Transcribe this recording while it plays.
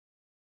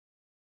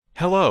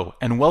Hello,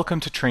 and welcome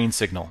to Train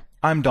Signal.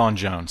 I'm Don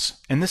Jones,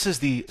 and this is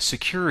the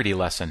security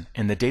lesson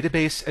in the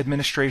Database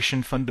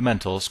Administration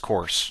Fundamentals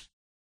course.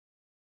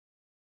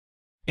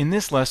 In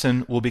this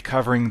lesson, we'll be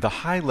covering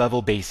the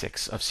high-level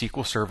basics of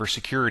SQL Server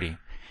security,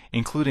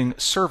 including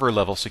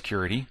server-level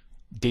security,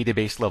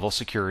 database-level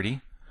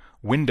security,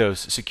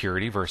 Windows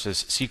security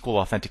versus SQL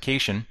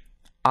authentication,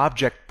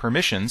 object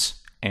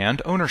permissions,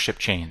 and ownership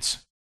chains.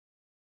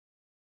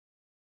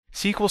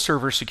 SQL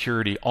Server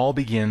security all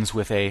begins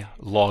with a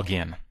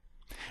login.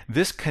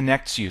 This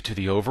connects you to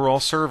the overall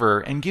server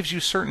and gives you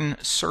certain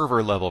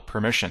server-level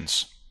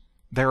permissions.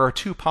 There are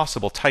two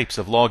possible types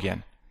of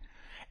login.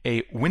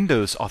 A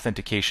Windows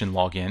authentication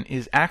login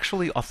is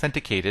actually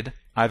authenticated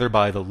either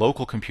by the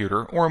local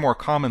computer or more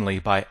commonly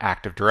by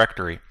Active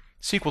Directory.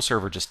 SQL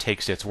Server just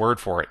takes its word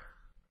for it.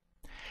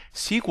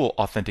 SQL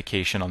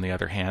authentication, on the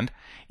other hand,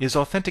 is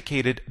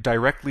authenticated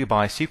directly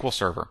by SQL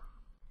Server.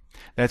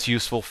 That's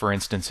useful for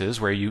instances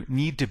where you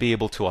need to be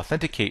able to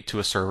authenticate to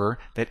a server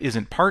that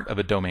isn't part of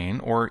a domain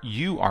or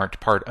you aren't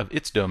part of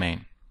its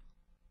domain.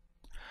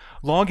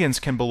 Logins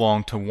can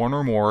belong to one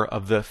or more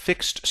of the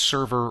fixed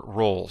server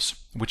roles,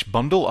 which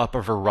bundle up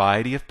a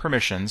variety of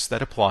permissions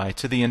that apply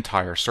to the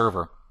entire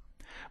server.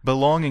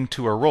 Belonging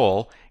to a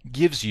role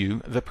gives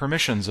you the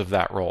permissions of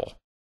that role.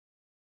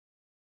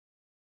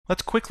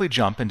 Let's quickly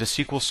jump into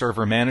SQL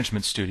Server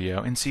Management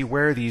Studio and see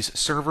where these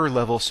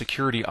server-level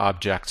security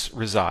objects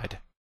reside.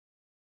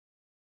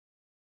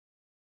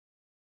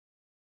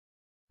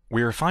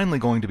 We are finally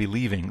going to be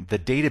leaving the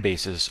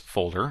Databases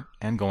folder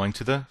and going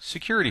to the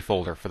Security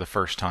folder for the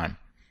first time.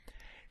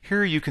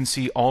 Here you can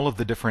see all of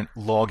the different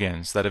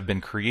logins that have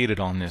been created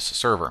on this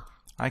server.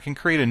 I can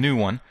create a new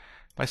one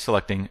by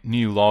selecting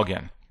New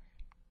Login.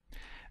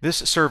 This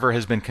server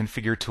has been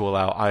configured to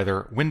allow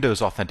either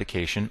Windows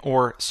authentication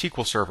or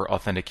SQL Server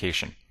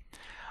authentication.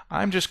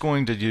 I'm just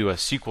going to do a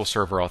SQL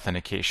Server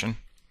authentication,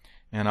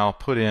 and I'll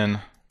put in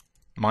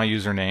my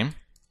username.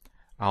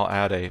 I'll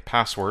add a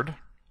password.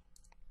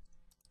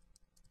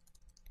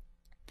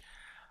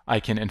 I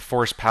can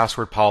enforce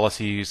password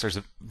policies. There's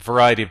a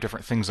variety of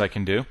different things I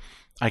can do.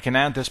 I can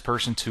add this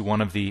person to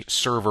one of the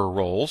server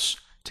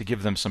roles to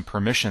give them some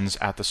permissions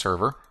at the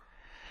server,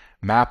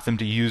 map them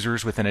to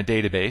users within a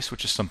database,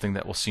 which is something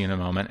that we'll see in a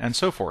moment, and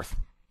so forth.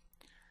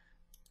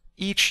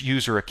 Each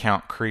user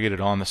account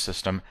created on the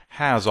system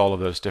has all of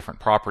those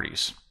different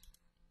properties.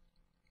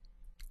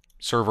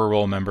 Server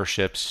role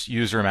memberships,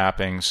 user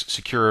mappings,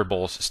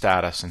 securables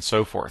status, and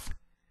so forth.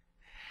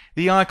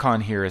 The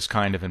icon here is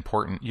kind of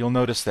important. You'll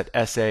notice that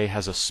SA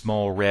has a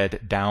small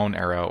red down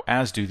arrow,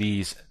 as do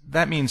these.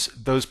 That means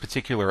those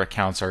particular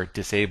accounts are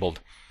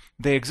disabled.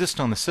 They exist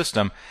on the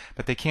system,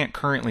 but they can't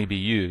currently be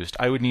used.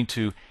 I would need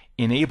to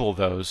enable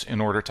those in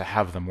order to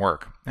have them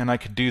work, and I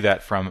could do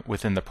that from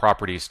within the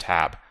Properties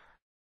tab.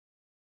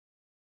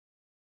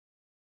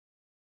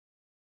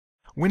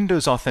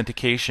 Windows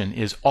authentication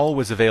is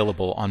always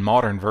available on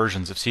modern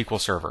versions of SQL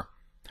Server.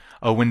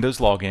 A Windows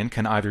login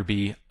can either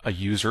be a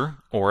user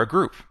or a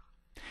group.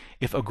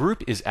 If a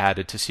group is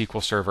added to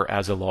SQL Server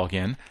as a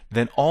login,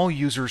 then all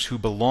users who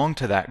belong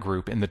to that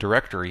group in the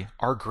directory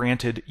are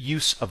granted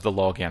use of the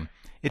login.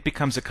 It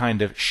becomes a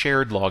kind of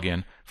shared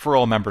login for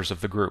all members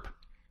of the group.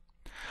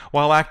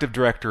 While Active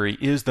Directory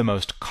is the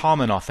most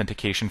common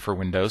authentication for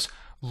Windows,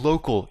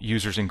 local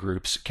users and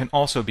groups can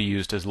also be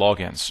used as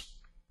logins.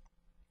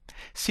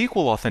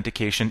 SQL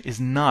authentication is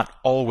not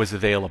always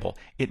available.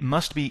 It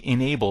must be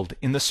enabled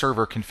in the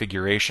server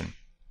configuration.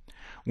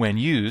 When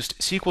used,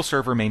 SQL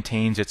Server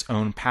maintains its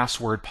own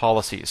password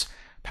policies,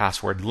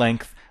 password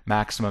length,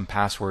 maximum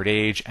password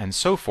age, and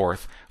so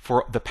forth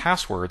for the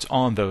passwords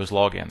on those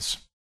logins.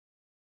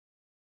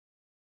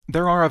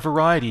 There are a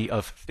variety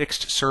of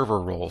fixed server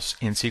roles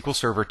in SQL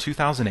Server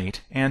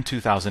 2008 and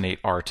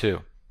 2008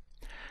 R2.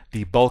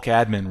 The bulk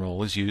admin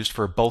role is used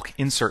for bulk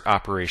insert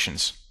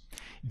operations.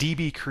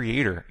 DB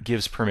Creator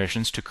gives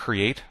permissions to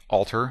create,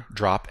 alter,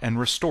 drop, and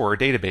restore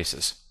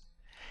databases.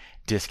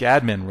 Disk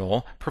Admin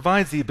role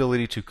provides the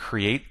ability to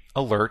create,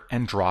 alert,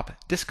 and drop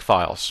disk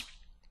files.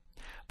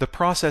 The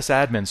Process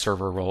Admin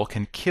Server role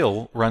can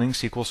kill running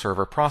SQL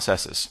Server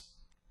processes.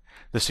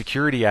 The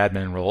Security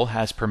Admin role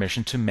has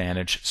permission to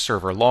manage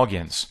server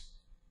logins.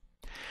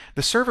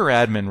 The Server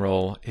Admin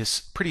role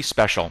is pretty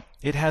special.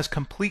 It has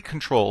complete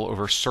control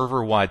over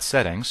server-wide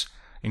settings,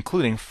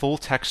 including full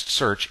text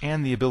search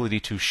and the ability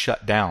to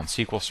shut down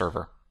SQL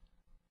Server.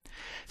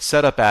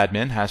 Setup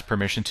Admin has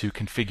permission to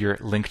configure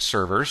linked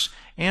servers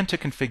and to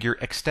configure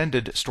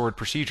extended stored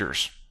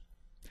procedures.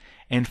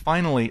 And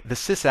finally, the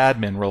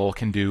sysadmin role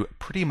can do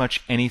pretty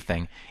much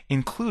anything,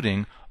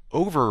 including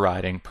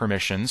overriding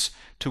permissions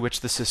to which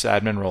the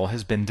sysadmin role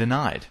has been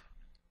denied.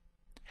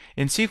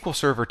 In SQL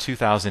Server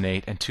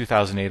 2008 and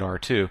 2008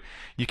 R2,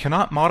 you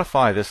cannot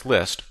modify this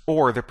list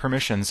or the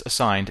permissions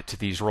assigned to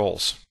these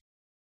roles.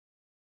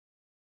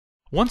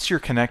 Once you're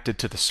connected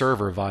to the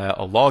server via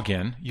a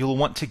login, you'll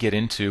want to get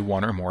into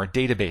one or more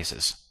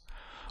databases.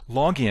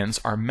 Logins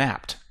are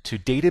mapped to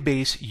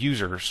database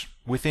users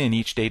within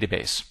each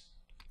database.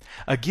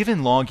 A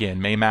given login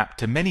may map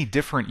to many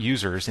different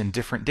users in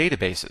different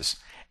databases,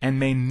 and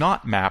may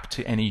not map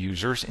to any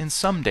users in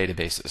some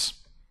databases.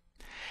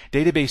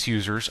 Database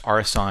users are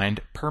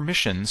assigned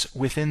permissions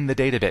within the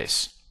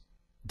database.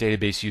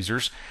 Database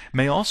users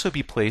may also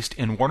be placed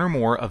in one or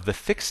more of the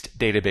fixed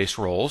database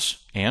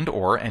roles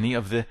and/or any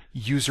of the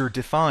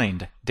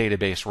user-defined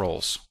database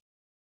roles.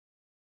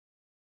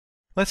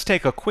 Let's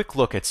take a quick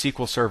look at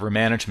SQL Server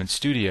Management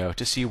Studio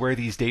to see where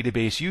these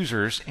database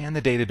users and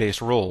the database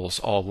roles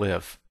all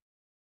live.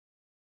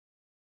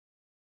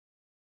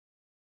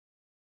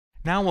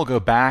 Now we'll go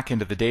back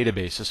into the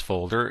Databases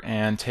folder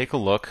and take a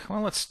look.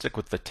 Well, let's stick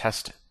with the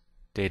test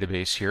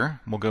database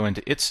here. We'll go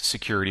into its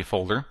security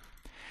folder,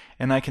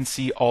 and I can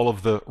see all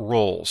of the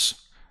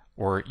roles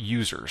or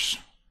users.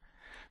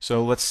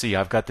 So let's see,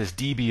 I've got this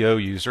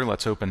DBO user.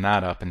 Let's open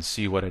that up and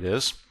see what it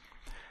is.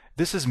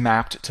 This is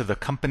mapped to the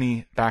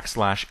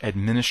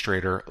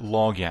company/administrator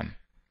login.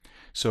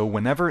 So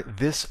whenever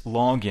this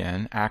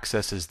login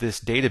accesses this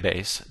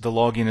database, the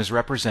login is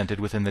represented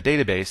within the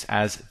database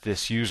as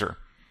this user.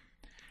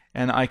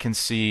 And I can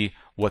see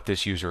what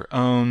this user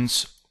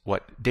owns,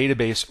 what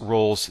database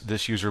roles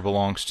this user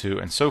belongs to,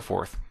 and so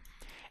forth.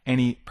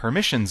 Any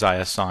permissions I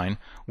assign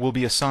will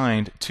be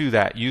assigned to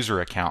that user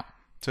account.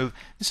 So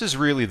this is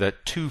really the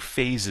two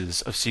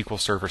phases of SQL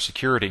Server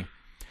security.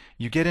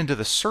 You get into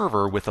the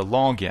server with a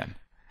login.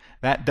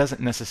 That doesn't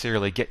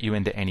necessarily get you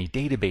into any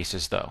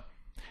databases, though.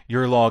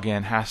 Your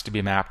login has to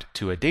be mapped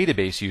to a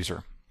database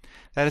user.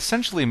 That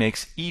essentially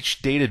makes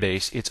each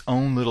database its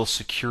own little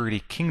security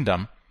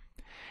kingdom,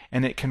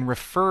 and it can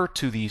refer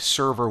to the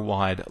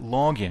server-wide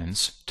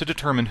logins to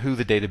determine who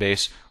the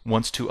database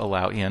wants to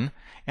allow in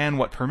and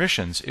what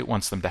permissions it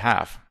wants them to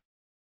have.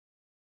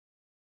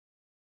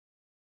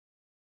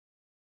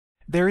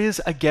 There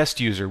is a guest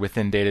user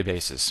within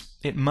databases.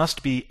 It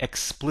must be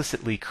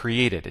explicitly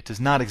created. It does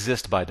not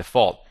exist by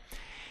default.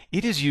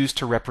 It is used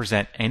to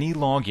represent any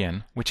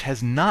login which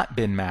has not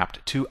been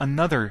mapped to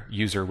another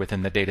user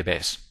within the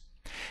database.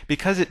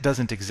 Because it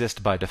doesn't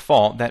exist by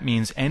default, that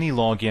means any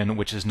login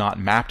which is not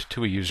mapped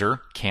to a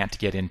user can't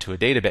get into a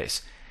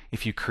database.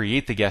 If you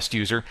create the guest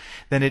user,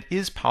 then it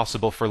is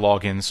possible for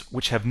logins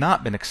which have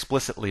not been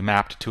explicitly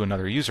mapped to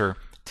another user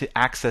to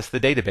access the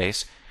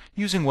database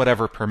using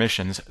whatever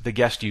permissions the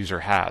guest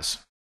user has.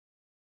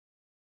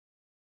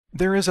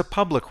 There is a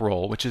public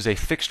role, which is a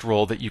fixed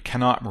role that you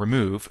cannot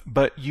remove,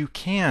 but you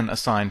can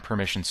assign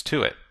permissions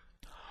to it.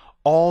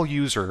 All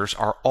users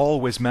are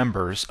always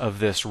members of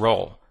this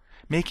role,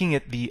 making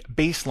it the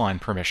baseline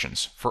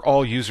permissions for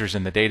all users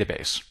in the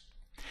database.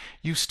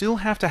 You still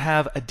have to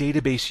have a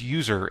database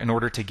user in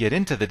order to get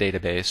into the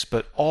database,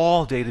 but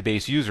all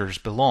database users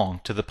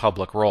belong to the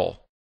public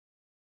role.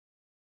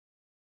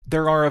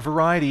 There are a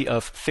variety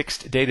of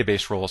fixed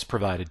database roles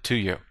provided to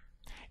you.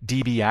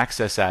 DB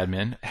Access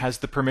Admin has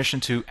the permission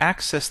to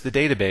access the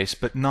database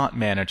but not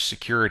manage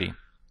security.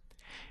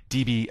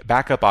 DB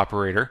Backup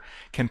Operator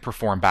can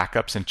perform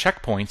backups and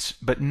checkpoints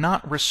but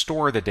not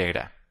restore the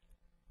data.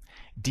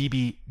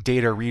 DB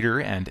Data Reader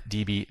and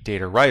DB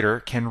Data Writer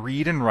can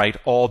read and write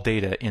all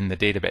data in the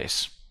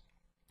database.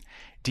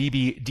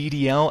 DB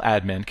DDL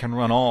Admin can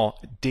run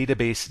all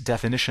Database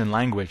Definition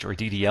Language or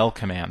DDL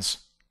commands.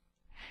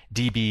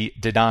 DB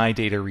Deny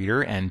Data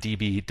Reader and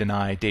DB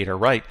Deny Data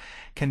Write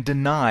can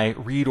deny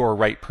read or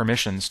write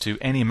permissions to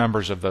any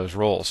members of those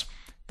roles.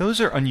 Those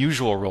are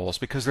unusual roles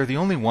because they're the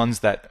only ones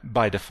that,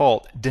 by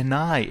default,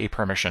 deny a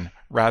permission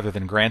rather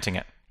than granting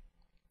it.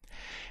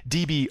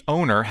 DB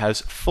Owner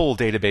has full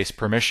database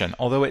permission,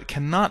 although it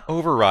cannot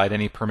override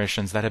any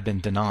permissions that have been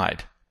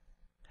denied.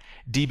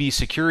 DB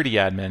Security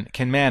Admin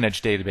can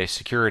manage database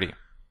security.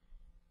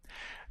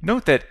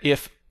 Note that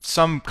if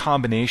some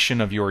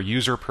combination of your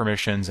user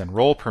permissions and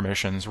role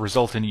permissions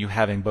result in you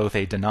having both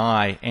a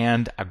deny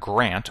and a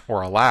grant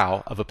or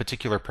allow of a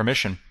particular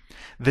permission,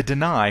 the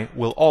deny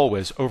will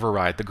always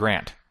override the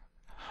grant.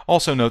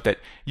 Also note that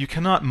you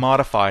cannot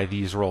modify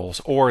these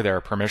roles or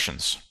their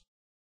permissions.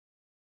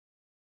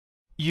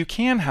 You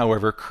can,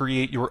 however,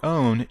 create your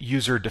own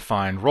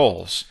user-defined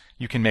roles.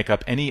 You can make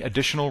up any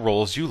additional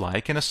roles you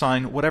like and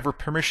assign whatever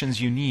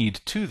permissions you need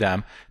to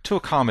them to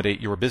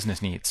accommodate your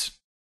business needs.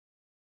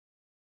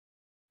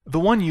 The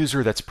one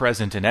user that's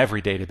present in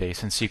every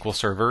database in SQL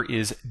Server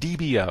is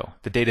DBO,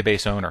 the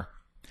database owner.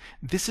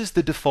 This is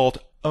the default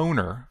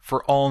owner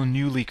for all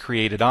newly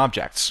created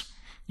objects.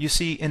 You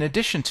see, in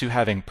addition to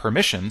having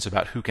permissions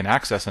about who can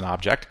access an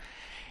object,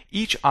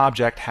 each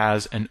object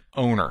has an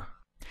owner.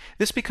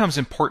 This becomes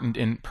important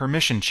in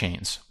permission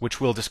chains,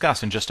 which we'll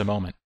discuss in just a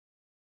moment.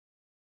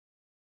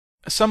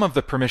 Some of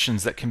the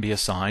permissions that can be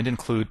assigned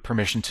include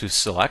permission to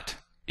select,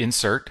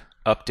 insert,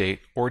 update,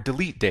 or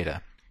delete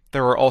data.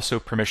 There are also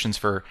permissions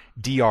for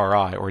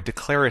DRI, or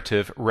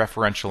Declarative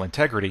Referential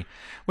Integrity,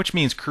 which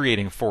means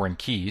creating foreign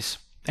keys,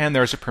 and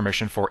there's a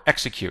permission for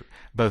execute,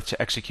 both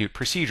to execute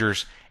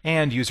procedures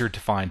and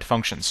user-defined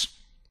functions.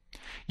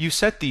 You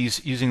set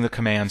these using the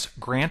commands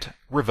grant,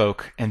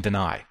 revoke, and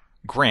deny.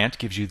 Grant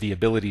gives you the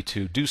ability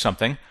to do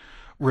something.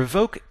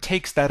 Revoke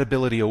takes that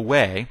ability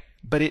away,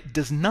 but it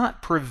does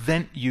not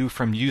prevent you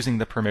from using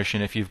the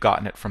permission if you've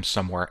gotten it from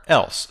somewhere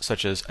else,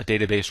 such as a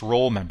database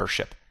role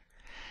membership.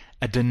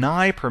 A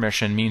deny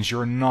permission means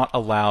you're not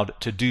allowed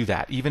to do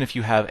that, even if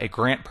you have a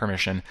grant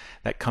permission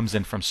that comes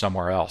in from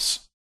somewhere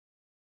else.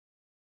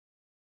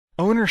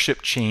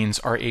 Ownership chains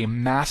are a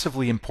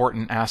massively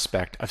important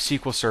aspect of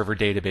SQL Server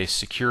database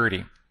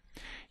security.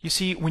 You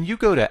see, when you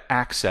go to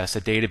access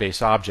a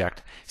database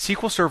object,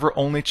 SQL Server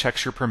only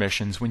checks your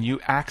permissions when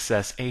you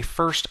access a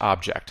first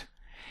object.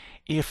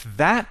 If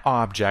that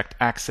object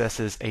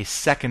accesses a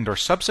second or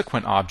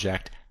subsequent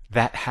object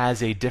that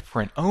has a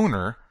different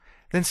owner,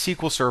 then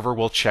SQL Server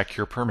will check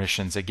your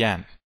permissions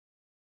again.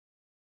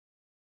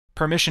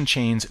 Permission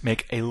chains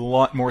make a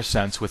lot more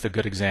sense with a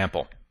good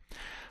example.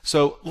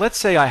 So let's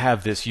say I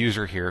have this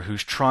user here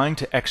who's trying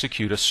to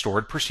execute a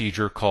stored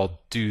procedure called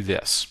do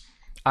this.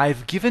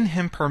 I've given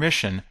him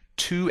permission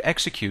to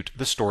execute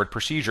the stored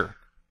procedure.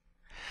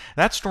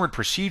 That stored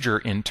procedure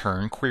in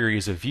turn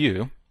queries a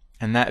view,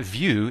 and that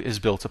view is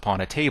built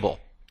upon a table.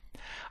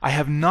 I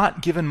have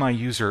not given my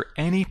user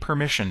any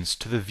permissions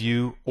to the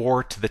view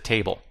or to the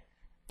table.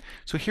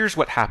 So here's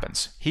what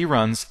happens. He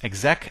runs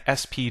exec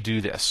sp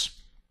do this.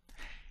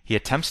 He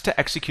attempts to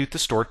execute the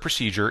stored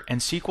procedure, and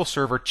SQL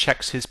Server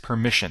checks his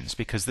permissions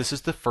because this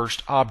is the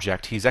first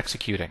object he's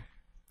executing.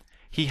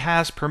 He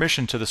has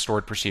permission to the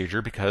stored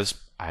procedure because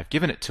I've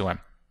given it to him.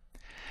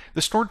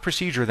 The stored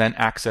procedure then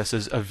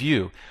accesses a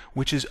view,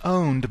 which is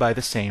owned by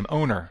the same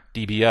owner,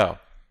 DBO.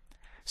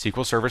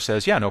 SQL Server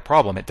says, yeah, no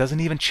problem. It doesn't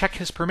even check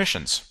his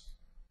permissions.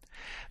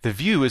 The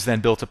view is then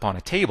built upon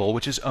a table,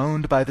 which is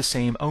owned by the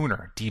same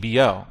owner,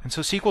 DBO. And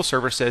so SQL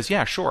Server says,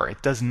 yeah, sure,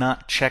 it does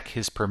not check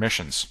his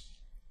permissions.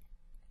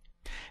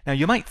 Now,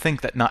 you might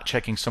think that not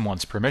checking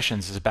someone's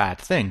permissions is a bad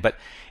thing, but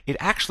it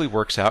actually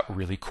works out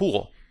really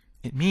cool.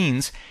 It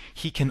means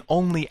he can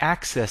only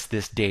access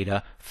this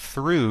data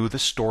through the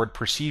stored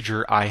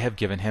procedure I have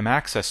given him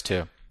access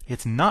to.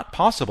 It's not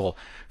possible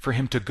for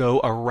him to go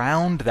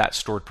around that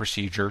stored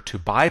procedure to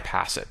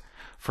bypass it.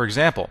 For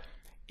example,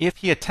 if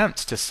he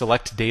attempts to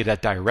select data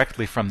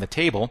directly from the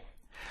table,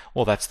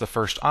 well, that's the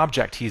first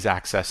object he's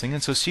accessing,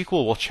 and so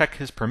SQL will check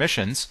his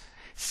permissions,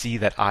 see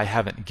that I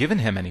haven't given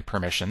him any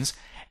permissions,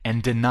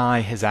 and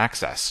deny his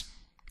access.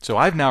 So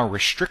I've now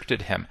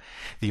restricted him.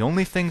 The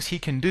only things he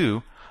can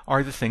do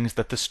are the things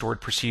that the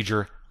stored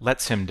procedure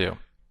lets him do.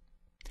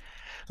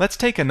 Let's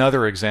take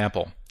another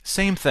example.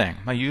 Same thing.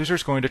 My user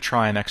is going to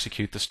try and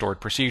execute the stored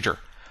procedure.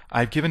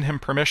 I've given him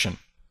permission.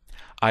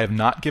 I have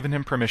not given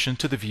him permission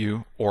to the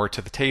view or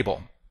to the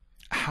table.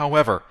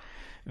 However,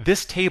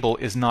 this table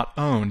is not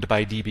owned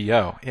by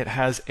DBO. It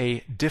has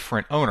a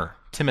different owner,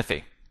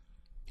 Timothy.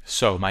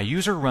 So my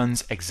user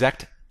runs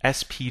exec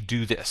sp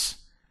do this.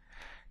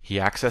 He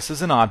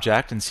accesses an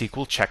object and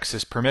SQL checks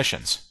his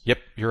permissions. Yep,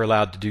 you're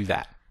allowed to do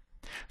that.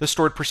 The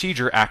stored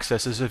procedure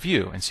accesses a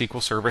view, and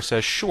SQL Server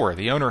says, sure,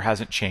 the owner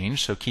hasn't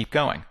changed, so keep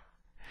going.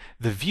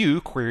 The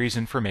view queries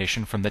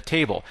information from the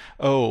table.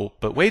 Oh,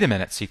 but wait a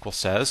minute, SQL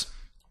says.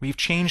 We've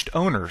changed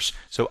owners,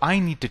 so I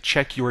need to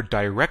check your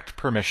direct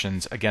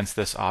permissions against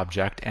this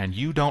object, and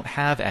you don't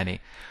have any.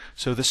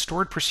 So the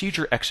stored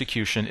procedure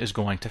execution is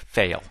going to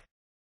fail.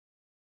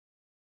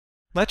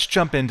 Let's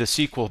jump into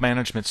SQL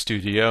Management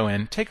Studio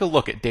and take a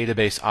look at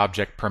database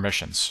object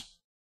permissions.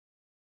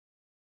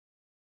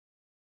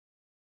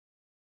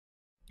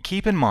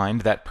 Keep in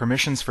mind that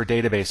permissions for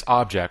database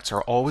objects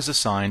are always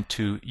assigned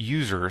to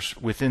users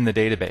within the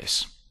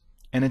database.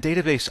 And a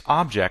database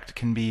object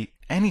can be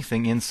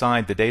anything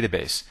inside the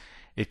database.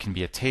 It can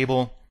be a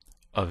table,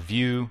 a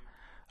view,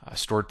 a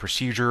stored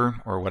procedure,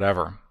 or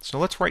whatever. So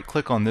let's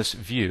right-click on this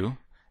view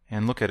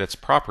and look at its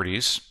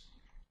properties.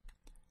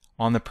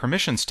 On the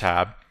Permissions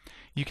tab,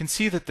 you can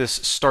see that this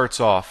starts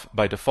off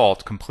by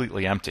default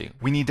completely empty.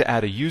 We need to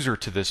add a user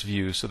to this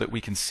view so that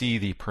we can see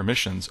the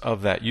permissions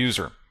of that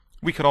user.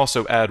 We could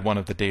also add one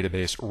of the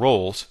database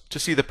roles to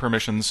see the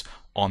permissions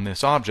on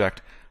this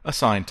object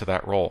assigned to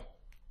that role.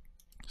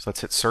 So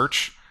let's hit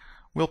search.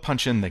 We'll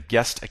punch in the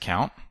guest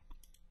account.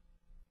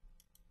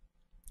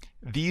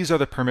 These are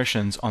the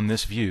permissions on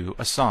this view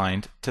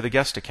assigned to the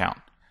guest account.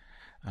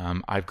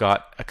 I've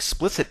got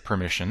explicit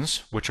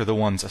permissions, which are the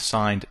ones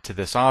assigned to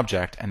this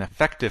object, and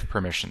effective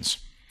permissions,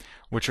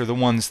 which are the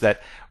ones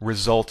that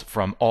result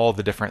from all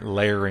the different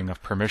layering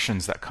of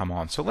permissions that come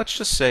on. So let's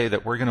just say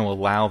that we're going to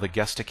allow the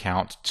guest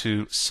account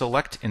to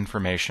select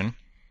information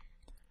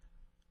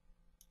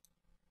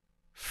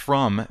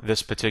from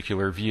this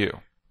particular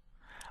view.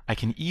 I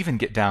can even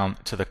get down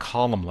to the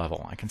column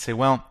level. I can say,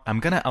 well, I'm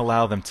going to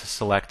allow them to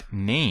select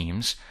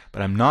names,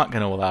 but I'm not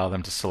going to allow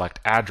them to select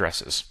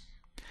addresses.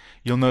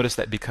 You'll notice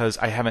that because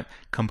I haven't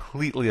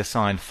completely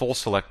assigned full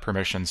select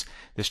permissions,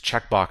 this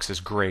checkbox is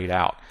grayed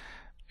out.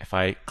 If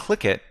I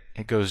click it,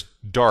 it goes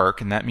dark,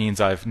 and that means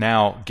I've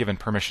now given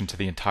permission to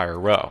the entire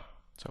row.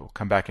 So we'll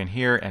come back in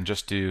here and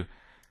just do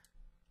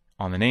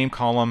on the name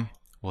column,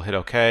 we'll hit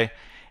OK,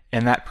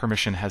 and that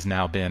permission has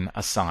now been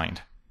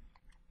assigned.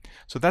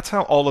 So that's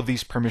how all of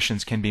these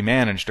permissions can be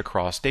managed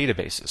across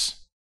databases.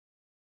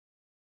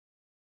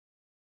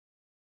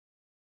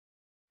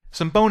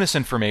 Some bonus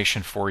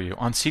information for you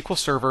on SQL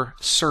Server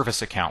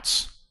service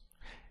accounts.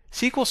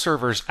 SQL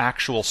Server's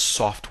actual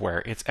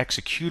software, its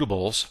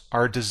executables,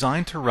 are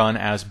designed to run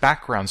as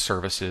background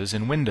services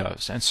in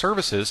Windows, and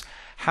services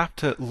have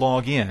to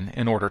log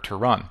in order to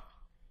run.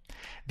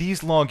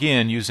 These log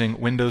in using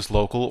Windows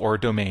local or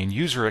domain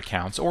user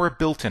accounts or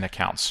built-in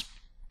accounts.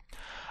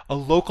 A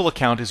local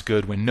account is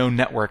good when no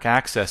network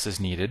access is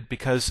needed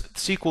because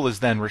SQL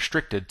is then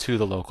restricted to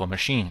the local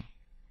machine.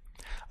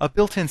 A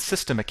built-in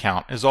system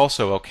account is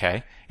also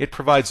okay. It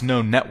provides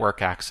no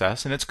network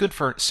access and it's good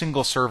for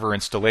single server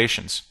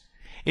installations.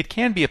 It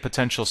can be a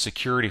potential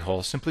security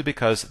hole simply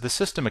because the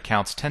system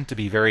accounts tend to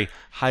be very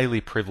highly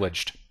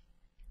privileged.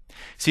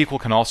 SQL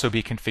can also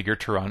be configured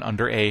to run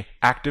under a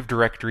Active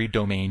Directory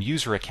domain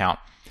user account,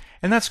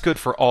 and that's good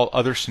for all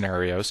other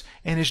scenarios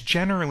and is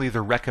generally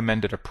the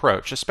recommended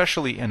approach,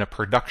 especially in a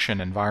production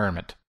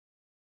environment.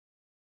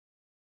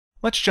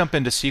 Let's jump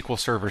into SQL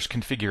Server's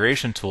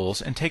configuration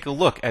tools and take a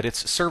look at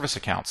its service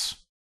accounts.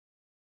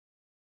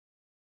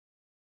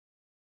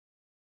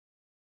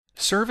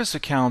 Service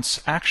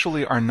accounts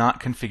actually are not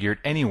configured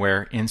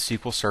anywhere in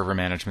SQL Server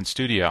Management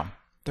Studio.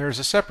 There is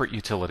a separate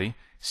utility,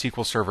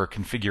 SQL Server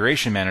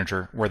Configuration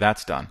Manager, where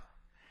that's done.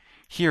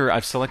 Here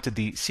I've selected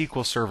the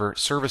SQL Server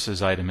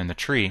Services item in the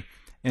tree,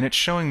 and it's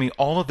showing me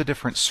all of the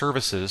different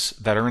services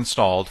that are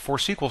installed for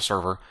SQL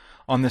Server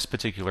on this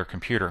particular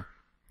computer.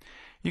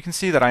 You can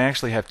see that I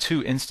actually have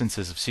two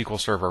instances of SQL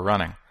Server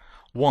running.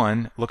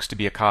 One looks to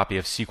be a copy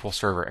of SQL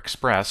Server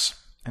Express,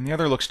 and the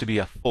other looks to be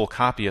a full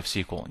copy of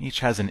SQL. Each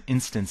has an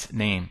instance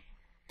name.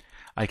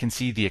 I can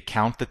see the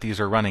account that these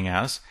are running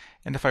as,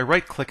 and if I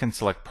right-click and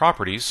select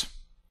Properties,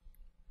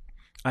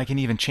 I can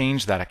even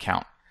change that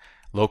account.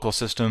 Local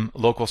system,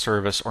 local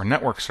service, or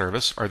network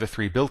service are the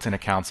three built-in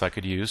accounts I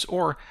could use,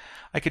 or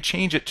I could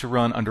change it to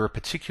run under a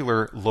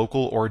particular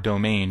local or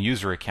domain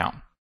user account.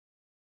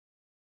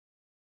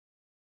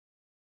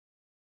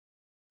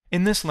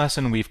 In this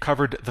lesson, we've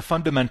covered the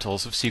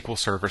fundamentals of SQL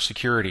Server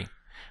security.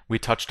 We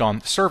touched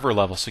on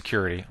server-level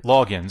security,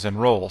 logins and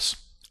roles,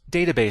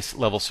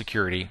 database-level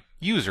security,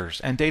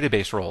 users and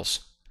database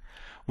roles.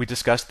 We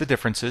discussed the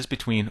differences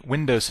between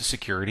Windows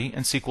security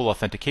and SQL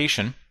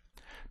authentication,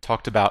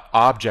 talked about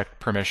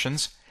object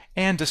permissions,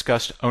 and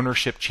discussed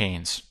ownership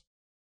chains.